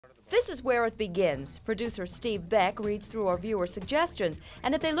This is where it begins. Producer Steve Beck reads through our viewer suggestions,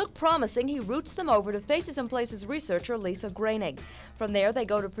 and if they look promising, he routes them over to Faces and Places researcher Lisa Graining. From there, they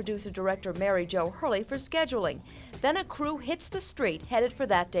go to producer-director Mary Jo Hurley for scheduling. Then a crew hits the street, headed for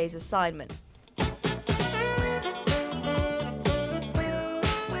that day's assignment.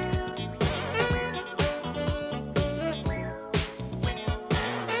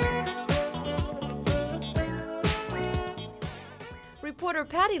 Reporter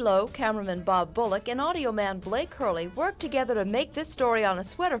Patty Lowe, cameraman Bob Bullock, and audio man Blake Hurley worked together to make this story on a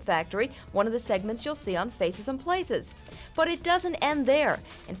sweater factory one of the segments you'll see on Faces and Places. But it doesn't end there.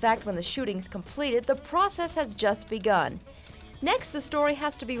 In fact, when the shooting's completed, the process has just begun. Next, the story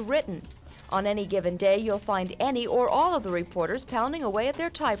has to be written. On any given day, you'll find any or all of the reporters pounding away at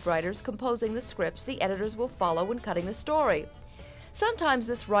their typewriters, composing the scripts the editors will follow when cutting the story. Sometimes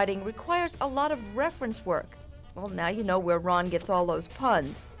this writing requires a lot of reference work. Well, now you know where Ron gets all those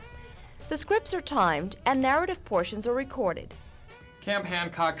puns. The scripts are timed and narrative portions are recorded. Camp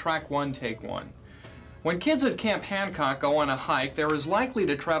Hancock, track 1, take 1. When kids at Camp Hancock go on a hike, they're as likely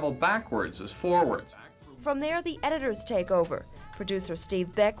to travel backwards as forwards. From there, the editors take over. Producer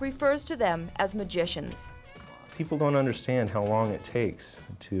Steve Beck refers to them as magicians. People don't understand how long it takes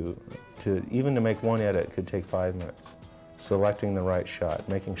even to make one edit could take 5 minutes. Selecting the right shot,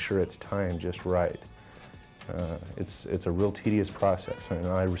 making sure it's timed just right. It's a real tedious process, and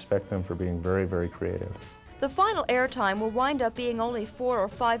I respect them for being very, very creative. The final airtime will wind up being only 4 or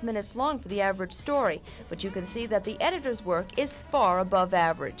 5 minutes long for the average story, but you can see that the editor's work is far above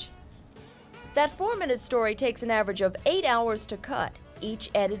average. That 4-minute story takes an average of 8 hours to cut. Each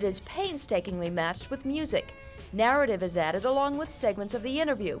edit is painstakingly matched with music. Narrative is added along with segments of the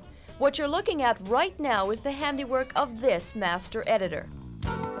interview. What you're looking at right now is the handiwork of this master editor.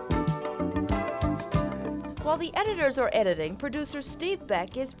 While the editors are editing, producer Steve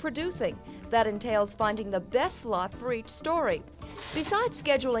Beck is producing. That entails finding the best slot for each story. Besides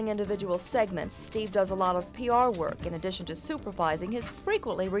scheduling individual segments, Steve does a lot of PR work in addition to supervising his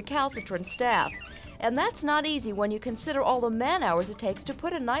frequently recalcitrant staff. And that's not easy when you consider all the man-hours it takes to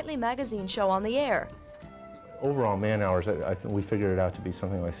put a nightly magazine show on the air. Overall man-hours, I think we figured it out to be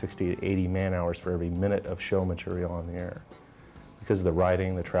something like 60 to 80 man-hours for every minute of show material on the air. Because of the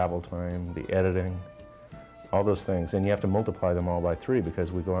writing, the travel time, the editing, all those things, and you have to multiply them all by 3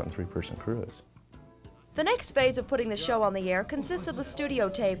 because we go out in 3-person crews. The next phase of putting the show on the air consists of the studio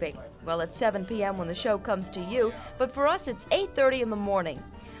taping. Well, it's 7 p.m. when the show comes to you, but for us it's 8:30 in the morning.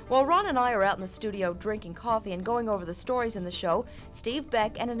 While Ron and I are out in the studio drinking coffee and going over the stories in the show, Steve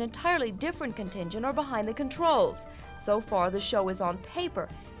Beck and an entirely different contingent are behind the controls. So far, the show is on paper.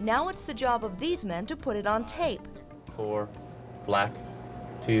 Now it's the job of these men to put it on tape. 4, black,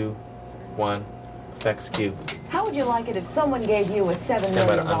 2, 1. Effects cue. How would you like it if someone gave you a $7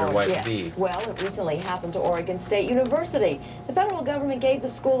 million gift? V. Well, it recently happened to Oregon State University. The federal government gave the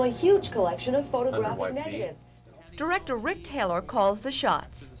school a huge collection of photographic negatives. Director Rick Taylor calls the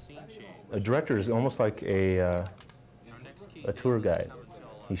shots. A director is almost like a tour guide.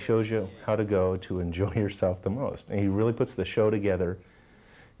 He shows you how to go to enjoy yourself the most. And he really puts the show together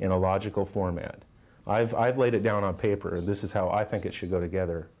in a logical format. I've laid it down on paper. This is how I think it should go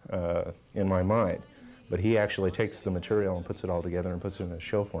together in my mind. But he actually takes the material and puts it all together and puts it in a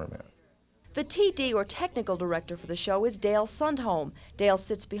show format. The TD, or technical director for the show, is Dale Sundholm. Dale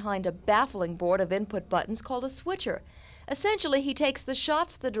sits behind a baffling board of input buttons called a switcher. Essentially, he takes the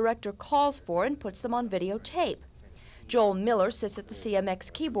shots the director calls for and puts them on videotape. Joel Miller sits at the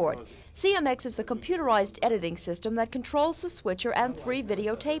CMX keyboard. CMX is the computerized editing system that controls the switcher and 3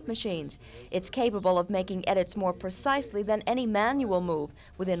 videotape machines. It's capable of making edits more precisely than any manual move,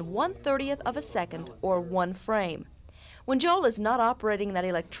 within 1/30th of a second or 1 frame. When Joel is not operating that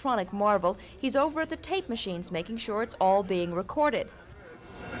electronic marvel, he's over at the tape machines making sure it's all being recorded.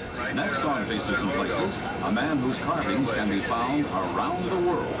 Next on Faces and Places, a man whose carvings can be found around the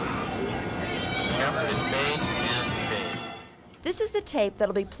world. This is the tape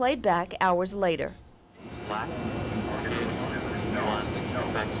that'll be played back hours later.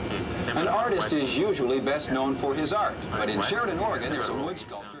 An artist is usually best known for his art, but in Sheridan, Oregon, there's a wood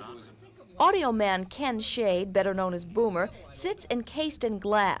sculptor who's... Audio man Ken Shade, better known as Boomer, sits encased in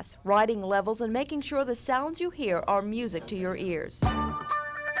glass, writing levels and making sure the sounds you hear are music to your ears.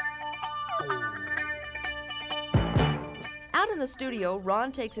 Out in the studio,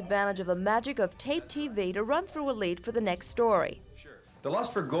 Ron takes advantage of the magic of tape TV to run through a lead for the next story. The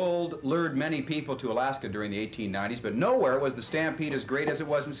lust for gold lured many people to Alaska during the 1890s, but nowhere was the stampede as great as it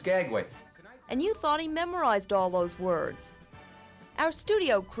was in Skagway. And you thought he memorized all those words. Our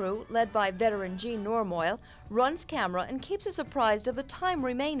studio crew, led by veteran Gene Normoyle, runs camera and keeps us apprised of the time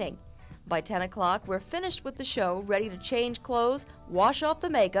remaining. By 10 o'clock, we're finished with the show, ready to change clothes, wash off the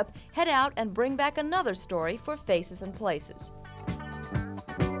makeup, head out and bring back another story for Faces and Places.